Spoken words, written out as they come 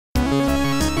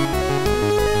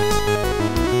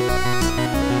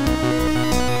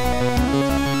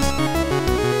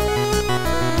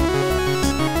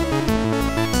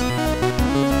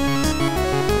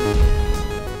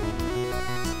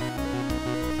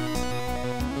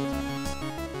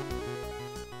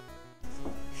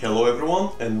Hello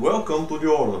everyone and welcome to the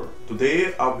order.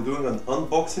 Today I'll be doing an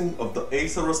unboxing of the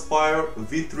Acer Aspire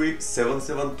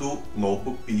V3-772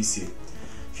 notebook PC.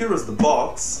 Here is the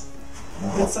box.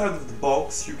 Inside of the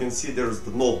box you can see there's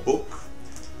the notebook,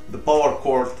 the power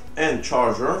cord and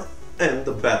charger, and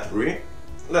the battery.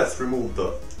 Let's remove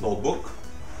the notebook.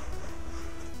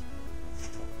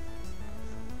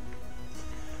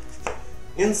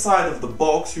 Inside of the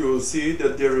box you will see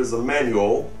that there is a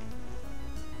manual,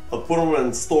 a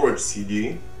permanent storage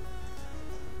CD,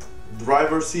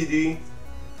 driver CD,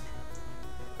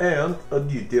 and a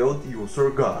detailed user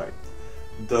guide.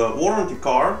 The warranty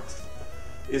card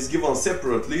is given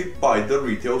separately by the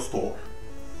retail store.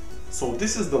 So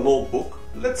this is the notebook.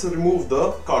 Let's remove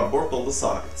the cardboard on the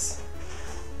sides.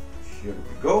 Here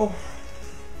we go.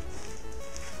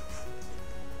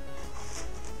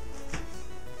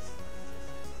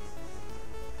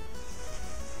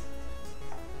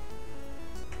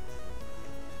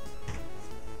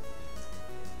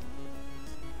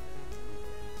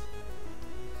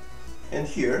 And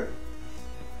here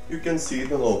you can see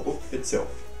the notebook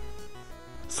itself.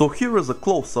 So here is a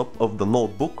close-up of the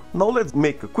notebook. Now let's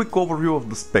make a quick overview of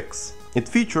the specs. It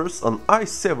features an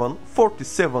i7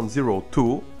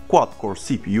 4702 quad-core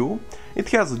CPU. It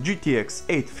has a GTX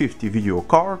 850 video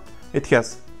card. It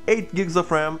has 8 gigs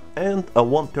of RAM and a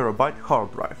 1TB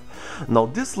hard drive. Now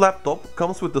this laptop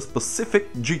comes with a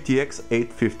specific GTX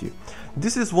 850.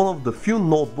 This is one of the few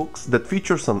notebooks that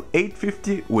features an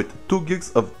 850 with 2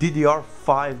 gigs of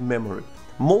DDR5 memory.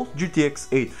 Most GTX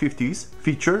 850s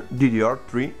feature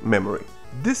DDR3 memory.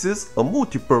 This is a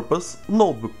multi-purpose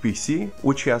notebook PC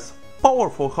which has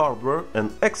powerful hardware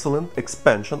and excellent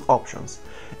expansion options.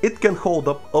 It can hold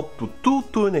up to two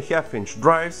 2.5-inch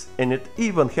drives, and it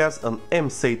even has an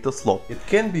mSATA slot. It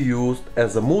can be used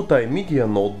as a multimedia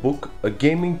notebook, a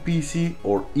gaming PC,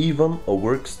 or even a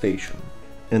workstation.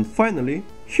 And finally,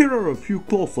 here are a few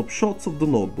close-up shots of the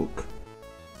notebook.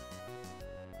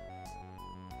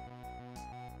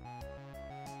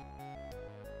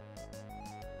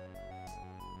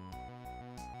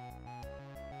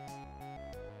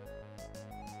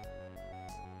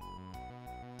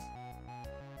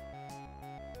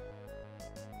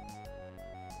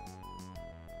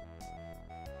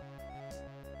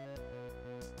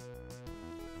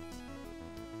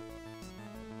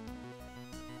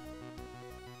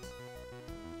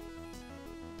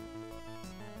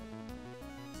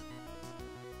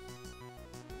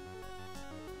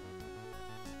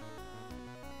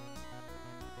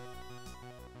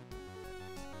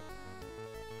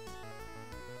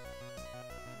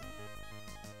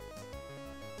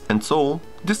 And so,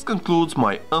 this concludes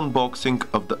my unboxing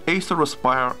of the Acer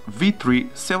Aspire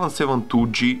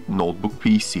V3-772G notebook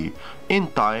PC. In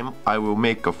time, I will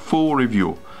make a full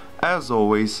review. As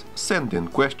always, send in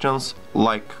questions,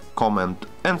 like, comment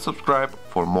and subscribe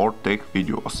for more tech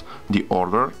videos. The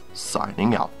Order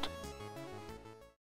signing out.